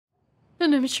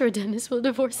And I'm sure Dennis will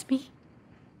divorce me.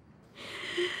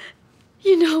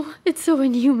 You know, it's so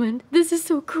inhuman. This is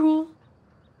so cruel.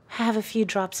 Have a few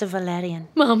drops of valerian.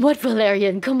 Mom, what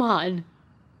valerian? Come on.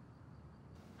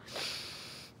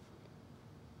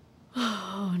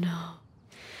 Oh, no.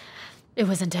 It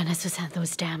wasn't Dennis who sent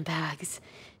those damn bags.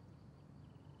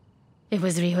 It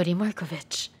was Grigory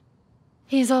Markovich.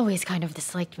 He's always kind of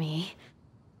disliked me.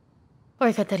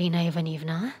 Or Katerina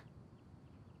Ivanivna.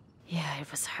 Yeah,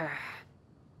 it was her.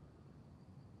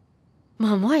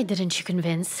 Mom, why didn't you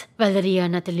convince Valeriya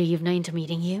Anatolievna into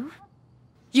meeting you?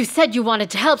 You said you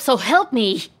wanted to help, so help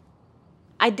me!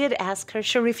 I did ask her.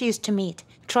 She refused to meet.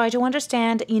 Try to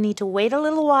understand. You need to wait a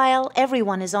little while.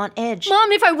 Everyone is on edge.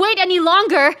 Mom, if I wait any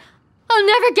longer, I'll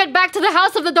never get back to the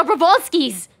house of the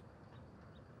Dobrovolskys.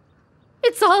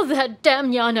 It's all that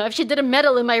damn Yana. If she didn't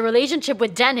meddle in my relationship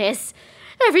with Dennis,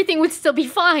 everything would still be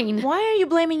fine. Why are you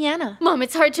blaming Yana? Mom,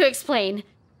 it's hard to explain.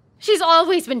 She's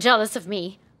always been jealous of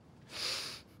me.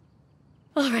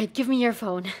 All right, give me your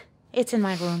phone. It's in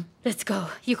my room. Let's go.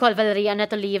 You call Valeriya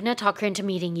Anatolievna, talk her into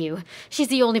meeting you. She's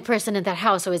the only person in that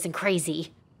house who isn't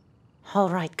crazy. All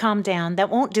right, calm down. That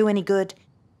won't do any good.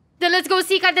 Then let's go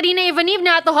see Katerina Ivanivna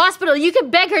at the hospital. You can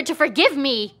beg her to forgive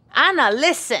me. Anna,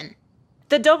 listen.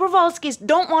 The Dobrovolskys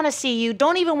don't want to see you,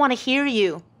 don't even want to hear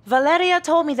you. Valeriya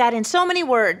told me that in so many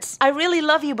words. I really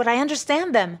love you, but I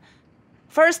understand them.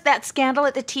 First, that scandal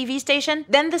at the TV station,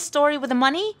 then the story with the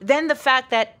money, then the fact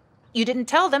that you didn't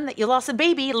tell them that you lost a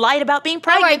baby, lied about being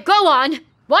pregnant. All right, go on.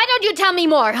 Why don't you tell me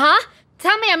more, huh?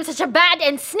 Tell me I'm such a bad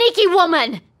and sneaky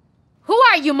woman. Who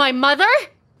are you, my mother?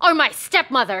 Or my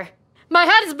stepmother? My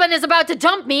husband is about to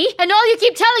dump me, and all you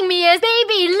keep telling me is,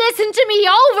 baby, listen to me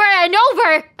over and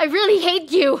over. I really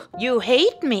hate you. You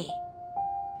hate me?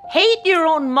 Hate your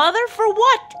own mother for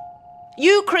what?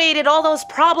 You created all those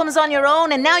problems on your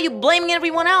own, and now you're blaming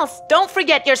everyone else. Don't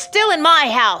forget, you're still in my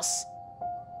house.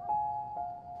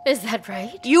 Is that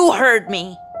right? You heard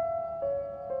me.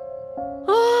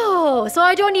 Oh, so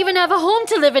I don't even have a home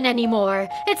to live in anymore.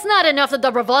 It's not enough the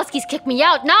Dobrovolskys kicked me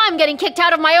out. Now I'm getting kicked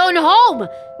out of my own home.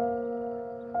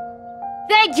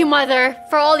 Thank you, Mother,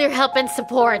 for all your help and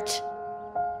support.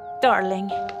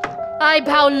 Darling. I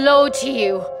bow low to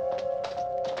you.